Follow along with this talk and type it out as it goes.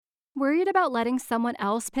Worried about letting someone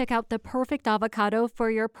else pick out the perfect avocado for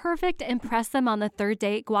your perfect impress them on the third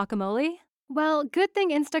date guacamole? Well, good thing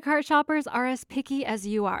Instacart shoppers are as picky as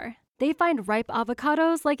you are. They find ripe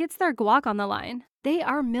avocados like it's their guac on the line. They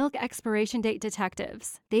are milk expiration date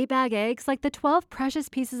detectives. They bag eggs like the 12 precious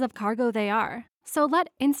pieces of cargo they are. So let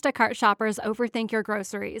Instacart shoppers overthink your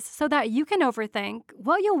groceries so that you can overthink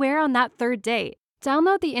what you'll wear on that third date.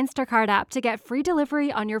 Download the Instacart app to get free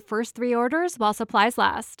delivery on your first 3 orders while supplies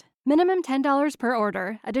last. Minimum $10 per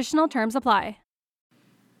order. Additional terms apply.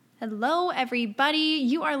 Hello, everybody.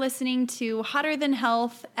 You are listening to Hotter Than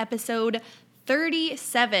Health, episode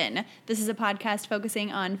 37. This is a podcast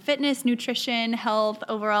focusing on fitness, nutrition, health,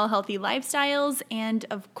 overall healthy lifestyles, and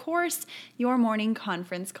of course, your morning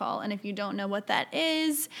conference call. And if you don't know what that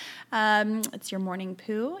is, it's your morning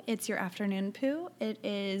poo. It's your afternoon poo. It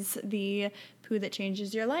is the poo that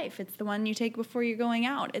changes your life. It's the one you take before you're going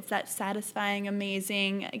out. It's that satisfying,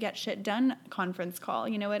 amazing, get shit done conference call.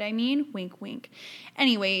 You know what I mean? Wink, wink.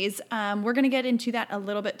 Anyways, we're going to get into that a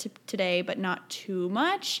little bit today, but not too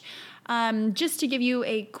much. Just to give you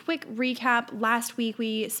a quick recap, last week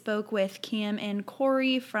we spoke with Cam and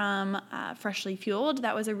Corey from Freshly Fueled.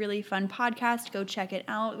 That was a really fun podcast. Go check it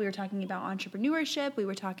out. We were talking about entrepreneurship. We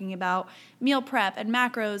were talking about meal prep and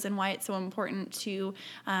macros and why it's so important to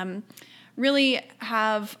really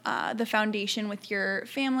have the foundation with your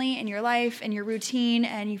family and your life and your routine,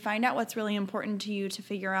 and you find out what's really important to you to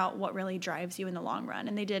figure out what really drives you in the long run.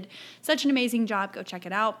 And they did such an amazing job. Go check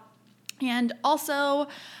it out. And also,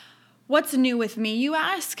 what's new with me, you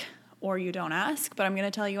ask? Or you don't ask, but I'm going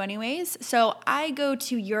to tell you anyways. So I go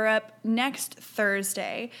to Europe next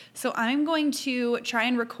Thursday. So I'm going to try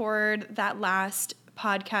and record that last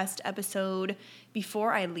podcast episode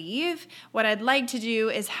before I leave. What I'd like to do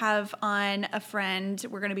is have on a friend.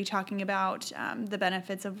 We're going to be talking about the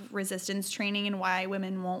benefits of resistance training and why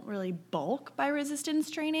women won't really bulk by resistance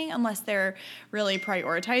training unless they're really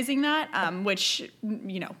prioritizing that, which,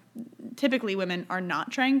 you know, typically women are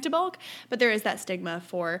not trying to bulk, but there is that stigma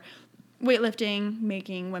for weightlifting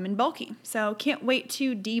making women bulky. So can't wait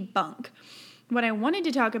to debunk. What I wanted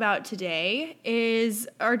to talk about today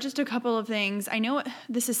are just a couple of things. I know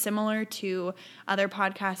this is similar to other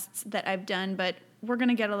podcasts that I've done, but we're going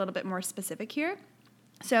to get a little bit more specific here.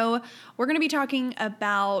 So we're going to be talking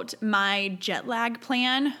about my jet lag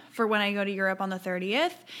plan for when I go to Europe on the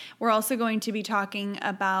 30th. We're also going to be talking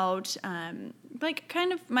about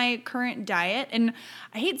kind of my current diet. And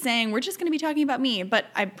I hate saying we're just going to be talking about me, but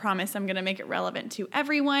I promise I'm going to make it relevant to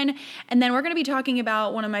everyone. And then we're going to be talking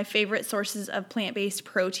about one of my favorite sources of plant-based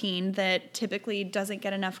protein that typically doesn't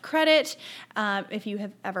get enough credit, if you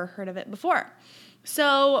have ever heard of it before.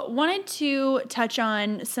 So wanted to touch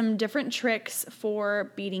on some different tricks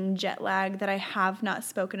for beating jet lag that I have not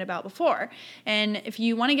spoken about before. And if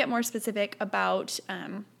you want to get more specific about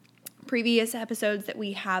previous episodes that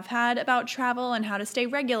we have had about travel and how to stay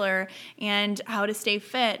regular and how to stay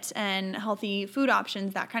fit and healthy food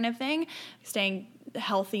options, that kind of thing, staying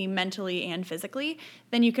healthy mentally and physically,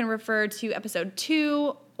 then you can refer to episode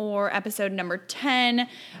 2 or episode number 10.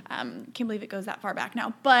 Can't believe it goes that far back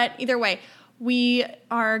now. But either way, we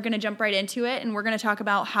are going to jump right into it, and we're going to talk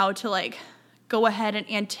about how to go ahead and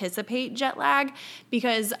anticipate jet lag,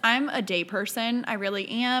 because I'm a day person. I really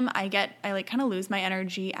am. I kind of lose my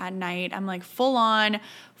energy at night. I'm full on,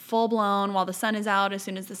 full blown while the sun is out. As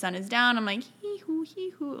soon as the sun is down, I'm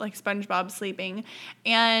hee hoo, like SpongeBob sleeping.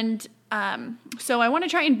 And so I want to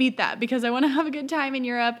try and beat that because I want to have a good time in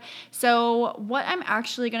Europe. So what I'm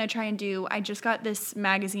actually going to try and do, I just got this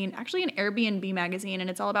magazine, actually an Airbnb magazine, and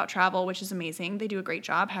it's all about travel, which is amazing. They do a great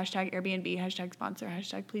job. #Airbnb, #sponsor,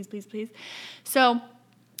 #please, please, please. So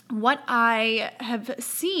what I have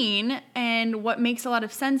seen and what makes a lot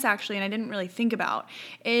of sense actually, and I didn't really think about,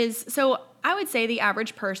 is so I would say the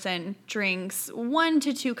average person drinks 1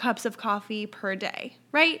 to 2 cups of coffee per day,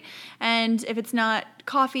 right? And if it's not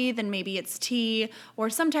coffee, then maybe it's tea or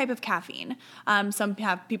some type of caffeine. Some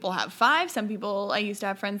people have 5. Some people, I used to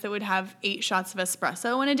have friends that would have 8 shots of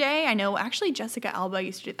espresso in a day. I know actually Jessica Alba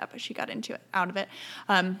used to do that, but she got out of it.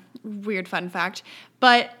 Weird fun fact.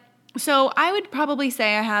 But so I would probably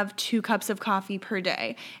say I have 2 cups of coffee per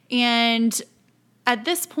day. And at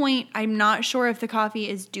this point, I'm not sure if the coffee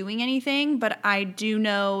is doing anything, but I do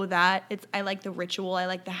know that I like the ritual, I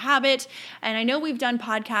like the habit, and I know we've done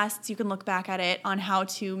podcasts, you can look back at it, on how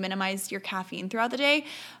to minimize your caffeine throughout the day,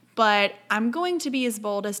 but I'm going to be as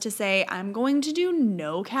bold as to say I'm going to do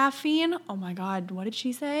no caffeine. Oh my God, what did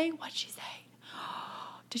she say? What'd she say?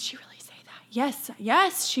 Did she really say that?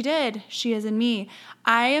 Yes, she did. She is in me.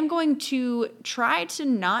 I am going to try to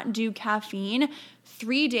not do caffeine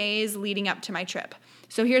 3 days leading up to my trip.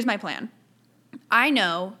 So here's my plan. I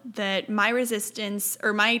know that my resistance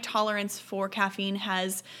or my tolerance for caffeine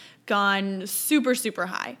has gone super, super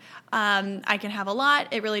high. I can have a lot.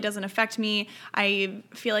 It really doesn't affect me. I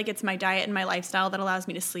feel like it's my diet and my lifestyle that allows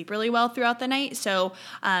me to sleep really well throughout the night. So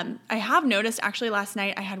I have noticed actually last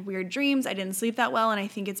night I had weird dreams. I didn't sleep that well, and I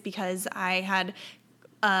think it's because I had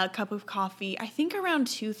a cup of coffee, I think around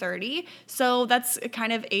 2:30. So that's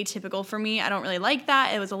kind of atypical for me. I don't really like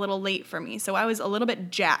that. It was a little late for me. So I was a little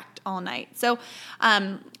bit jacked all night. So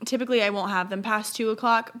typically I won't have them past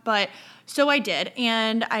 2:00, but so I did.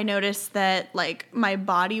 And I noticed that like my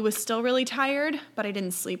body was still really tired, but I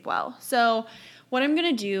didn't sleep well. So what I'm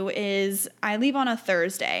going to do is I leave on a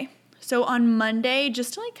Thursday. So on Monday,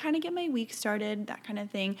 just to like kind of get my week started, that kind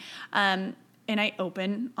of thing, and I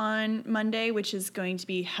open on Monday, which is going to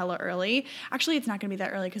be hella early. Actually, it's not going to be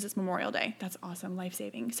that early because it's Memorial Day. That's awesome,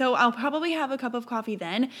 life-saving. So I'll probably have a cup of coffee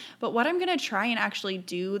then. But what I'm going to try and actually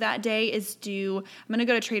do that day is I'm going to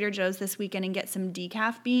go to Trader Joe's this weekend and get some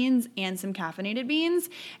decaf beans and some caffeinated beans.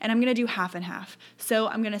 And I'm going to do half and half. So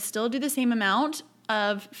I'm going to still do the same amount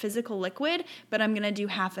of physical liquid, but I'm going to do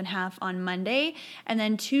half and half on Monday. And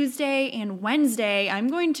then Tuesday and Wednesday,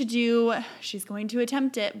 she's going to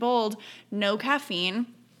attempt it, bold, no caffeine.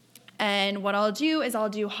 And what I'll do is I'll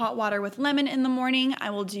do hot water with lemon in the morning. I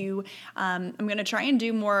will do, I'm going to try and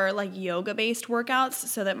do more like yoga-based workouts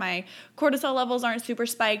so that my cortisol levels aren't super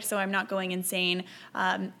spiked, so I'm not going insane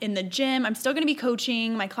in the gym. I'm still going to be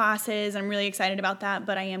coaching my classes. I'm really excited about that,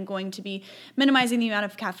 but I am going to be minimizing the amount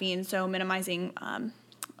of caffeine, so minimizing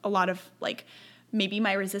a lot of like maybe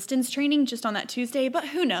my resistance training just on that Tuesday, but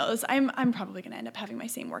who knows? I'm probably going to end up having my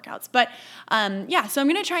same workouts. But yeah, so I'm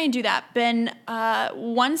going to try and do that. Then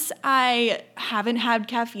once I haven't had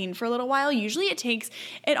caffeine for a little while, usually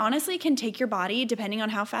it honestly can take your body, depending on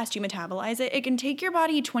how fast you metabolize it, it can take your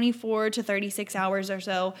body 24 to 36 hours or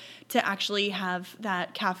so to actually have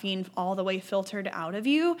that caffeine all the way filtered out of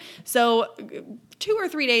you. So 2 or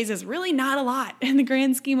 3 days is really not a lot in the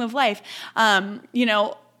grand scheme of life.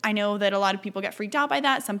 I know that a lot of people get freaked out by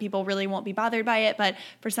that. Some people really won't be bothered by it. But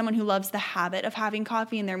for someone who loves the habit of having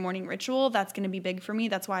coffee in their morning ritual, that's going to be big for me.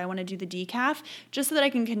 That's why I want to do the decaf, just so that I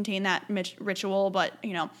can contain that ritual. But,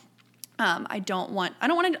 I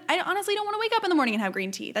honestly don't want to wake up in the morning and have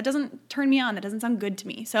green tea. That doesn't turn me on. That doesn't sound good to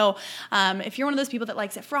me. So if you're one of those people that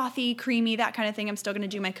likes it frothy, creamy, that kind of thing, I'm still going to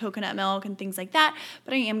do my coconut milk and things like that,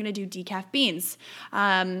 but I am going to do decaf beans.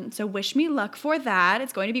 So wish me luck for that.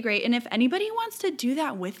 It's going to be great. And if anybody wants to do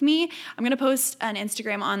that with me, I'm going to post an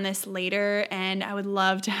Instagram on this later, and I would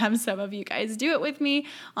love to have some of you guys do it with me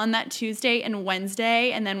on that Tuesday and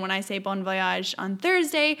Wednesday. And then when I say bon voyage on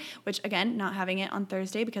Thursday, which again, not having it on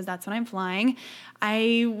Thursday because that's when I'm flying,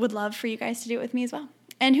 I would love for you guys to do it with me as well.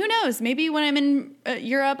 And who knows, maybe when I'm in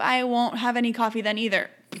Europe, I won't have any coffee then either.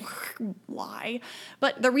 Why?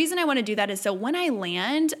 But the reason I want to do that is so when I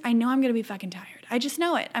land, I know I'm going to be fucking tired. I just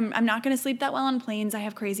know it. I'm not going to sleep that well on planes. I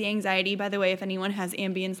have crazy anxiety. By the way, if anyone has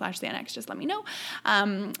Ambien/Xanax, just let me know.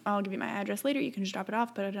 I'll give you my address later. You can just drop it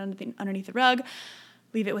off, put it underneath the rug.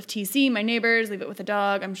 Leave it with TC, my neighbors, leave it with the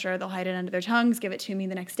dog. I'm sure they'll hide it under their tongues, give it to me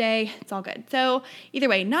the next day. It's all good. So either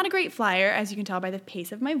way, not a great flyer, as you can tell by the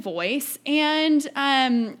pace of my voice. And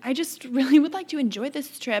I just really would like to enjoy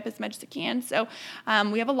this trip as much as I can. So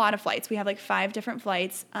we have a lot of flights. We have like 5 different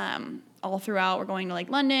flights all throughout. We're going to like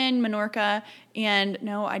London, Menorca, and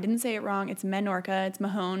no, I didn't say it wrong. It's Menorca. It's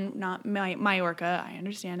Mahone, not Majorca. I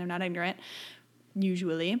understand. I'm not ignorant,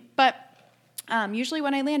 usually. But usually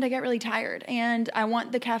when I land, I get really tired, and I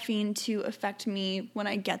want the caffeine to affect me when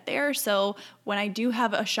I get there. So when I do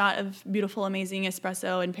have a shot of beautiful, amazing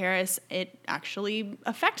espresso in Paris, it actually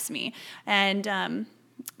affects me. And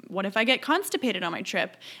what if I get constipated on my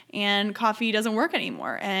trip and coffee doesn't work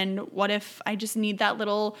anymore? And what if I just need that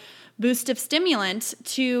little boost of stimulant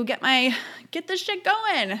to get this shit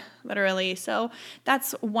going, literally? So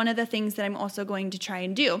that's one of the things that I'm also going to try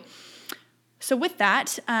and do. So with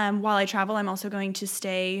that, while I travel, I'm also going to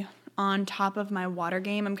stay on top of my water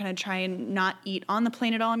game. I'm going to try and not eat on the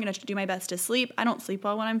plane at all. I'm going to do my best to sleep. I don't sleep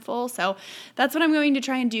well when I'm full, so that's what I'm going to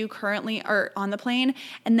try and do currently or on the plane.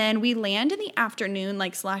 And then we land in the afternoon,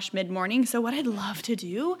 like / mid-morning. So what I'd love to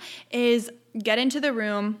do is get into the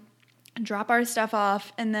room, drop our stuff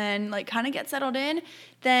off, and then like kind of get settled in.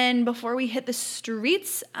 Then before we hit the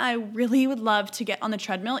streets, I really would love to get on the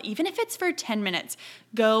treadmill, even if it's for 10 minutes.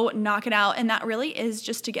 go knock it out. And that really is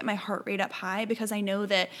just to get my heart rate up high, because I know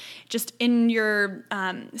that just in your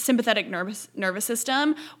sympathetic nervous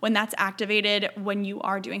system, when that's activated, when you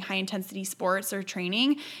are doing high intensity sports or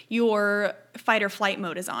training, your fight or flight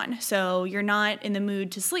mode is on. So you're not in the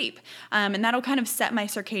mood to sleep. And that'll kind of set my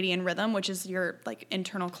circadian rhythm, which is your like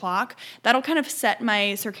internal clock. That'll kind of set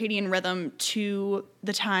my circadian rhythm to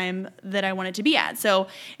the time that I want it to be at. So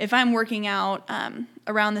if I'm working out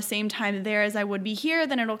around the same time there as I would be here,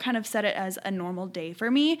 then it'll kind of set it as a normal day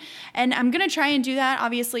for me. And I'm going to try and do that.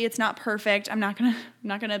 Obviously, it's not perfect. I'm not going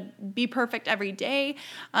to be perfect every day.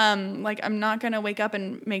 I'm not going to wake up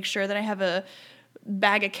and make sure that I have a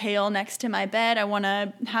bag of kale next to my bed. I want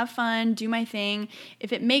to have fun, do my thing.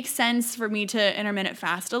 If it makes sense for me to intermittent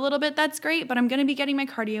fast a little bit, that's great, but I'm going to be getting my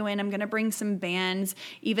cardio in. I'm going to bring some bands,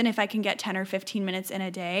 even if I can get 10 or 15 minutes in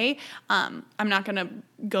a day. I'm not going to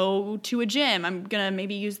go to a gym. I'm going to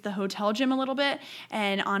maybe use the hotel gym a little bit.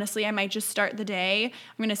 And honestly, I might just start the day.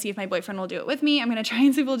 I'm going to see if my boyfriend will do it with me. I'm going to try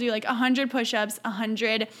and see if we'll do like 100 push-ups,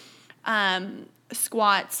 100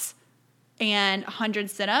 squats, and 100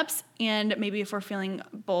 sit-ups, and maybe if we're feeling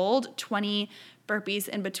bold, 20 burpees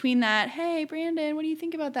in between that. Hey, Brandon, what do you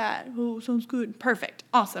think about that? Oh, sounds good. Perfect.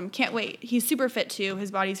 Awesome. Can't wait. He's super fit too. His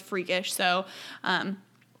body's freakish, so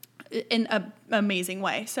in an amazing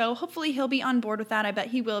way. So hopefully he'll be on board with that. I bet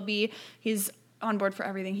he will be. He's on board for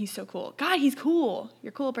everything. He's so cool. God, he's cool.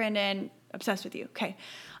 You're cool, Brandon. Obsessed with you. Okay.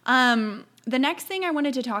 The next thing I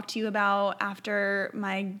wanted to talk to you about after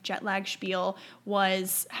my jet lag spiel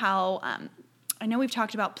was how I know we've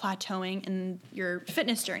talked about plateauing in your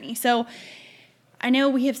fitness journey. So I know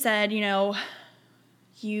we have said,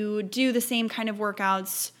 you do the same kind of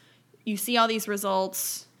workouts, you see all these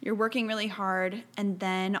results, you're working really hard, and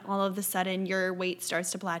then all of a sudden your weight starts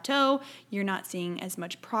to plateau. You're not seeing as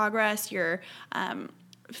much progress. Your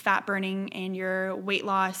fat burning and your weight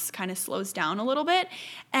loss kind of slows down a little bit.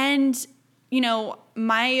 And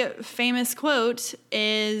my famous quote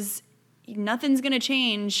is, nothing's going to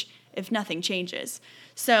change if nothing changes.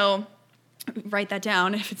 So write that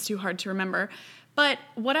down if it's too hard to remember. But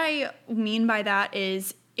what I mean by that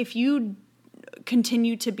is, if you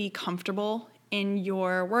continue to be comfortable in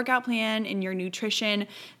your workout plan, in your nutrition,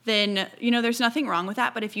 then, there's nothing wrong with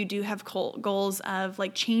that. But if you do have goals of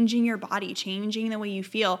like changing your body, changing the way you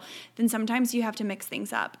feel, then sometimes you have to mix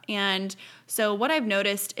things up. And so what I've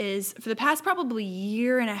noticed is, for the past probably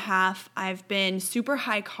year and a half, I've been super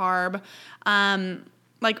high carb,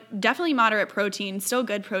 definitely moderate protein, still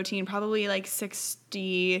good protein, probably like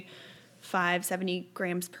 65, 70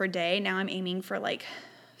 grams per day. Now I'm aiming for like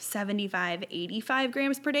 75, 85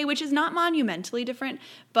 grams per day, which is not monumentally different,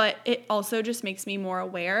 but it also just makes me more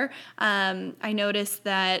aware. I noticed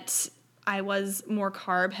that I was more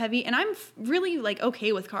carb heavy, and I'm really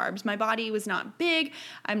okay with carbs. My body was not big.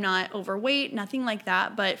 I'm not overweight, nothing like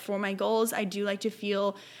that. But for my goals, I like to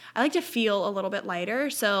feel a little bit lighter.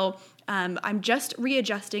 So I'm just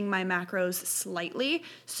readjusting my macros slightly.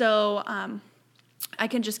 So I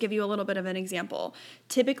can just give you a little bit of an example.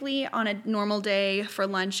 Typically on a normal day for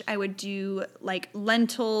lunch, I would do like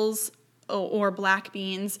lentils or black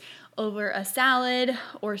beans over a salad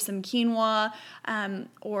or some quinoa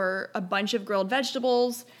or a bunch of grilled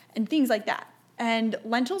vegetables and things like that. And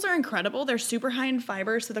lentils are incredible. They're super high in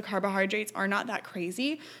fiber, so the carbohydrates are not that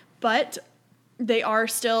crazy, but they are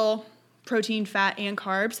still protein, fat, and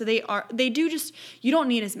carbs. So you don't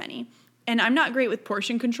need as many. And I'm not great with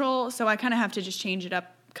portion control, so I kind of have to just change it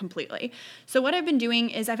up completely. So what I've been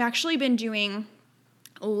doing is I've actually been doing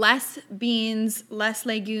less beans, less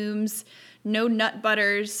legumes, no nut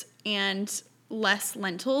butters, and less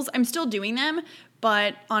lentils. I'm still doing them,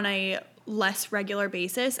 but on a less regular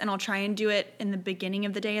basis, and I'll try and do it in the beginning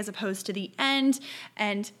of the day as opposed to the end.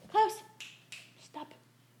 And Klaus, stop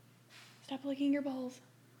licking your balls.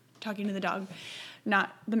 Talking to the dog,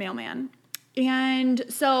 not the mailman. And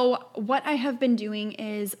so what I have been doing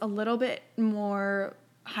is a little bit more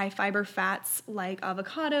high fiber fats like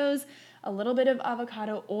avocados, a little bit of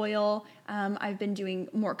avocado oil. I've been doing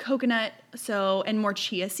more coconut, and more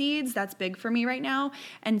chia seeds. That's big for me right now,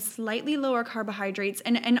 and slightly lower carbohydrates.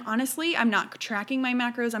 And honestly, I'm not tracking my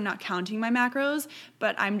macros. I'm not counting my macros,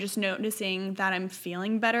 but I'm just noticing that I'm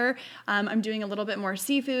feeling better. I'm doing a little bit more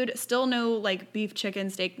seafood, still no beef, chicken,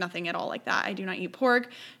 steak, nothing at all like that. I do not eat pork.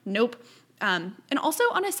 Nope. And also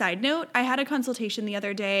on a side note, I had a consultation the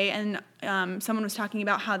other day, and someone was talking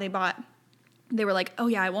about how they were like, oh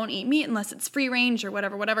yeah, I won't eat meat unless it's free range or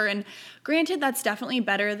whatever. And granted, that's definitely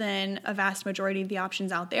better than a vast majority of the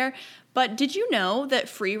options out there. But did you know that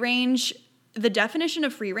free range, the definition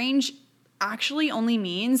of free range actually only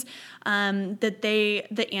means that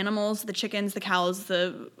the animals, the chickens, the cows,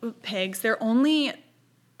 the pigs, they're only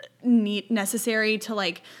necessary to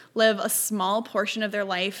like live a small portion of their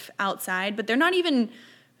life outside, but they're not even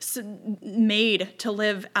made to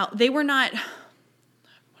live out. They were not,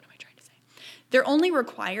 what am I trying to say? They're only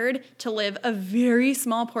required to live a very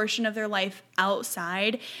small portion of their life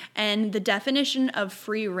outside. And the definition of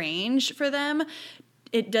free range for them,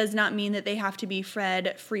 it does not mean that they have to be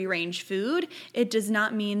fed free range food. It does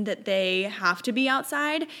not mean that they have to be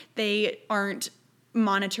outside. They aren't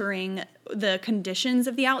monitoring the conditions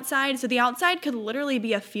of the outside. So the outside could literally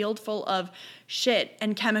be a field full of shit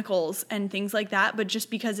and chemicals and things like that. But just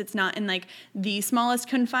because it's not in like the smallest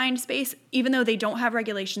confined space, even though they don't have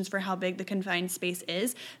regulations for how big the confined space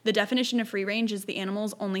is, the definition of free range is the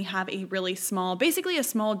animals only have a really small, basically a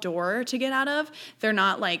small door to get out of. They're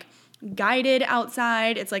not like guided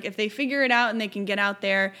outside. It's like if they figure it out and they can get out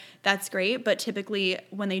there, that's great. But typically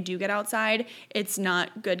when they do get outside, it's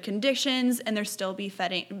not good conditions and they're still being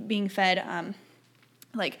fed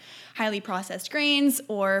like highly processed grains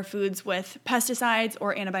or foods with pesticides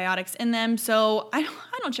or antibiotics in them. So I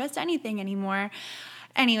don't trust anything anymore.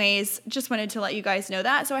 Anyways, just wanted to let you guys know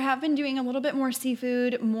that. So I have been doing a little bit more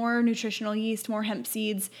seafood, more nutritional yeast, more hemp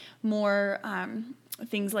seeds, more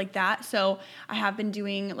things like that. So I have been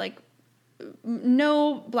doing like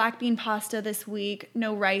no black bean pasta this week,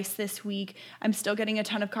 no rice this week. I'm still getting a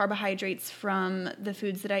ton of carbohydrates from the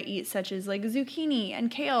foods that I eat, such as like zucchini and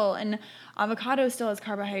kale, and avocado still has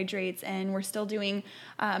carbohydrates. And we're still doing,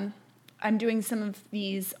 I'm doing some of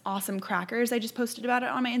these awesome crackers. I just posted about it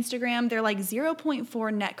on my Instagram. They're like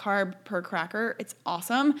 0.4 net carb per cracker. It's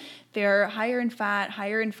awesome. They're higher in fat,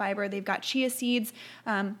 higher in fiber. They've got chia seeds,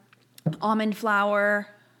 almond flour,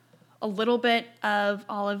 a little bit of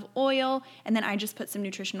olive oil, and then I just put some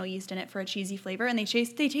nutritional yeast in it for a cheesy flavor, and they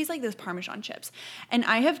taste like those Parmesan chips. And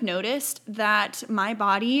I have noticed that my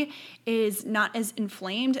body is not as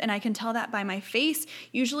inflamed, and I can tell that by my face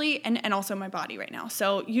usually, and also my body right now.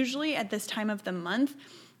 So usually at this time of the month,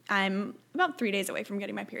 I'm about 3 days away from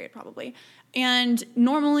getting my period probably. And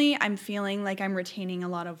normally I'm feeling like I'm retaining a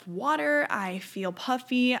lot of water. I feel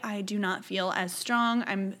puffy. I do not feel as strong.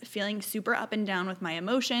 I'm feeling super up and down with my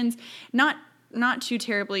emotions. Not too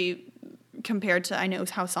terribly compared to, I know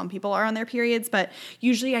how some people are on their periods, but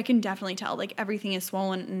usually I can definitely tell like everything is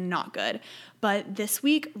swollen and not good. But this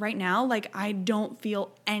week right now, like I don't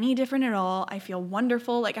feel any different at all. I feel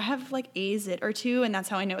wonderful. Like I have like a zit or two, and that's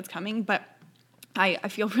how I know it's coming. But I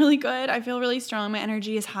feel really good. I feel really strong. My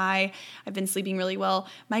energy is high. I've been sleeping really well.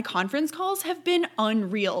 My conference calls have been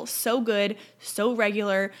unreal. So good, so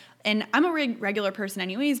regular. And I'm a regular person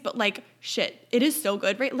anyways, but like shit, it is so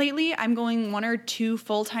good right lately. I'm going 1 or 2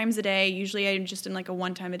 full times a day. Usually I'm just in like a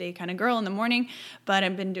 1 time a day kind of girl in the morning, but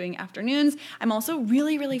I've been doing afternoons. I'm also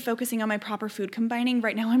really, really focusing on my proper food combining.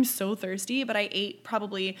 Right now I'm so thirsty, but I ate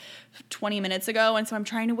probably 20 minutes ago. And so I'm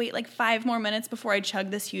trying to wait like 5 more minutes before I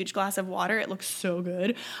chug this huge glass of water. It looks so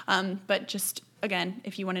good. But just again,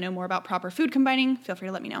 if you want to know more about proper food combining, feel free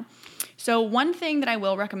to let me know. So one thing that I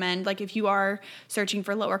will recommend, like if you are searching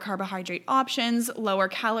for lower carbohydrate options, lower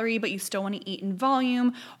calorie, but you still want to eat in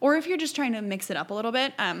volume, or if you're just trying to mix it up a little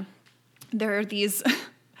bit, there are these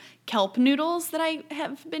kelp noodles that I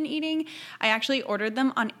have been eating. I actually ordered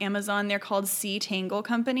them on Amazon. They're called Sea Tangle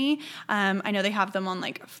Company. I know they have them on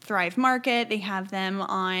like Thrive Market. They have them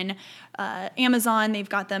on Amazon. They've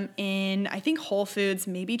got them in, I think, Whole Foods,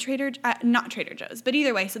 maybe not Trader Joe's, but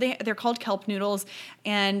either way. So they're called kelp noodles,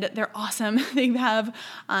 and they're awesome. They have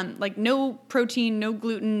like no protein, no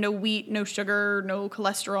gluten, no wheat, no sugar, no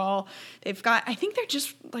cholesterol. They've got, I think they're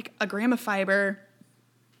just like a gram of fiber,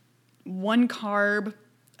 1 carb,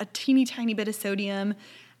 a teeny tiny bit of sodium,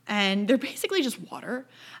 and they're basically just water,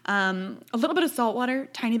 a little bit of salt water,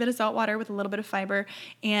 tiny bit of salt water with a little bit of fiber,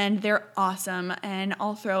 and they're awesome. And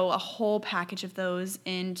I'll throw a whole package of those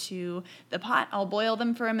into the pot. I'll boil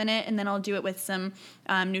them for a minute, and then I'll do it with some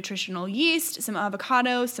nutritional yeast, some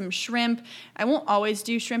avocado, some shrimp. I won't always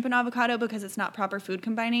do shrimp and avocado because it's not proper food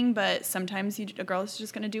combining, but sometimes a girl is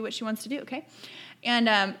just going to do what she wants to do, okay? And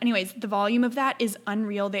anyways, the volume of that is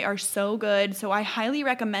unreal. They are so good. So I highly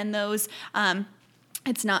recommend those.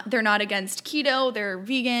 They're not against keto, they're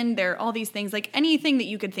vegan, they're all these things, like anything that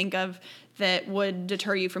you could think of that would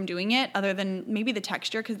deter you from doing it, other than maybe the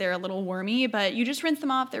texture because they're a little wormy, but you just rinse them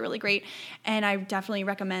off. They're really great. And I definitely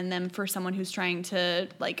recommend them for someone who's trying to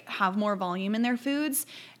like have more volume in their foods,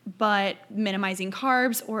 but minimizing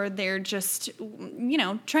carbs, or they're just,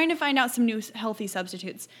 trying to find out some new healthy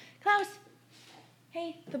substitutes. Klaus,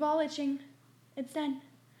 hey, the ball itching. It's done.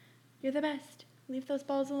 You're the best. Leave those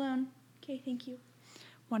balls alone. Okay, thank you.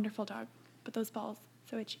 Wonderful dog. but those balls,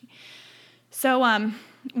 so itchy. So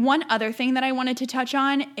one other thing that I wanted to touch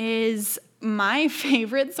on is my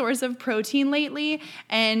favorite source of protein lately,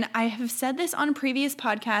 and I have said this on previous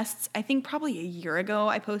podcasts. I think probably a year ago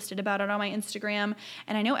I posted about it on my Instagram,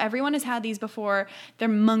 and I know everyone has had these before. They're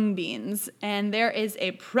mung beans, and there is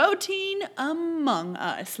a protein among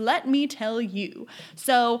us, let me tell you.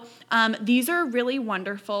 So these are really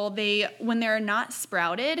wonderful. When they're not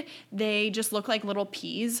sprouted, they just look like little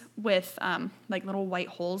peas with like little white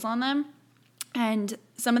holes on them. And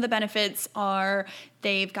some of the benefits are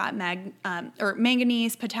they've got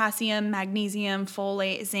manganese, potassium, magnesium,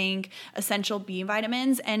 folate, zinc, essential B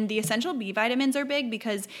vitamins. And the essential B vitamins are big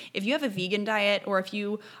because if you have a vegan diet or if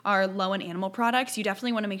you are low in animal products, you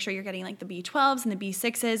definitely want to make sure you're getting like the B12s and the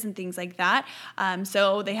B6s and things like that.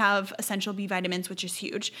 So they have essential B vitamins, which is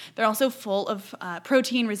huge. They're also full of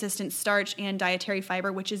protein-resistant starch and dietary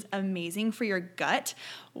fiber, which is amazing for your gut.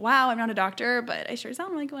 Wow, I'm not a doctor, but I sure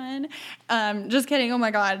sound like one. Just kidding. Oh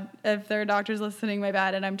my God. If there are doctors listening, my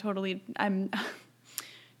bad. And I'm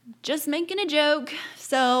just making a joke.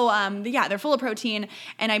 So, yeah, they're full of protein.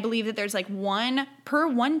 And I believe that there's like one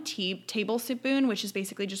tablespoon, which is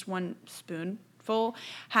basically just one spoonful,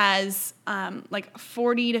 has like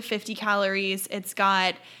 40 to 50 calories. It's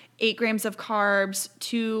got 8 grams of carbs,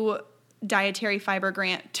 2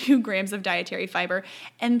 grams of dietary fiber,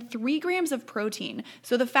 and 3 grams of protein.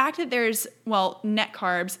 So the fact that there's, net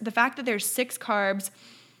carbs, the fact that there's 6 carbs,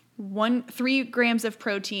 3 grams of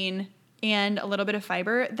protein, and a little bit of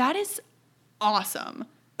fiber, that is awesome.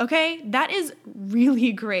 Okay, that is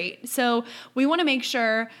really great. So we want to make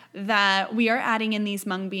sure that we are adding in these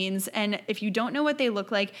mung beans. And if you don't know what they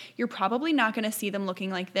look like, you're probably not going to see them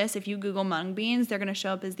looking like this. If you Google mung beans, they're going to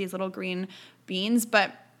show up as these little green beans.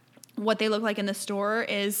 But what they look like in the store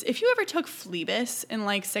is, if you ever took Phlebas in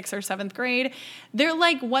like 6th or 7th grade, they're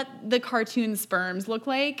like what the cartoon sperms look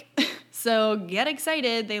like. So get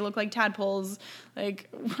excited. They look like tadpoles. Like,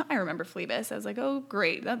 I remember Phlebas. I was like, oh,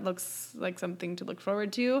 great. That looks like something to look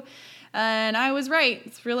forward to. And I was right.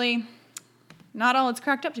 It's really not all it's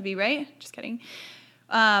cracked up to be, right? Just kidding.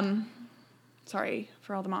 Sorry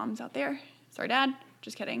for all the moms out there. Sorry, Dad.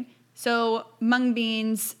 Just kidding. So mung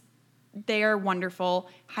beans, they are wonderful.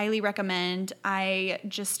 Highly recommend. I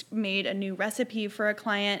just made a new recipe for a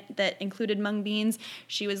client that included mung beans.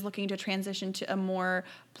 She was looking to transition to a more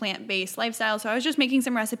plant-based lifestyle. So I was just making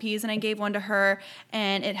some recipes and I gave one to her,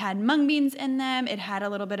 and it had mung beans in them. It had a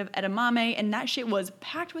little bit of edamame, and that shit was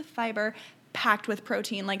packed with fiber, packed with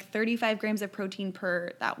protein, like 35 grams of protein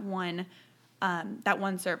per that one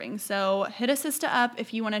serving. So hit a sister up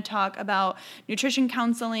if you want to talk about nutrition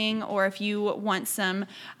counseling, or if you want some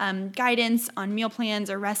guidance on meal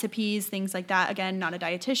plans or recipes, things like that. Again, not a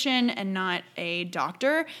dietitian and not a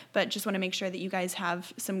doctor, but just want to make sure that you guys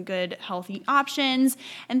have some good healthy options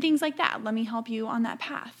and things like that. Let me help you on that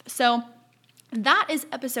path. So that is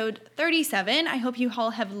episode 37. I hope you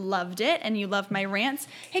all have loved it and you love my rants.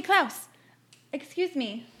 Hey, Klaus, excuse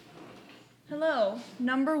me. Hello,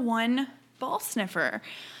 number 1 ball sniffer.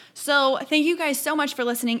 So thank you guys so much for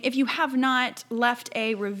listening. If you have not left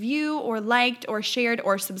a review or liked or shared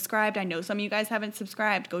or subscribed, I know some of you guys haven't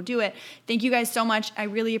subscribed, go do it. Thank you guys so much. I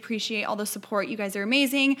really appreciate all the support. You guys are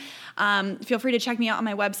amazing. Feel free to check me out on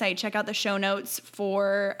my website. Check out the show notes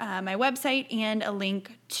for my website and a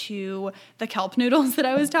link to the kelp noodles that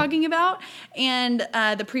I was talking about, and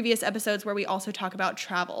the previous episodes where we also talk about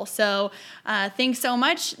travel. So thanks so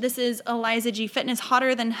much. This is Eliza G Fitness,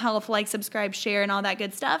 hotter than health. Like, subscribe, share, and all that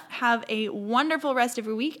good stuff. Have a wonderful rest of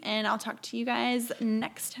your week, and I'll talk to you guys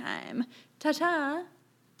next time. Ta-ta.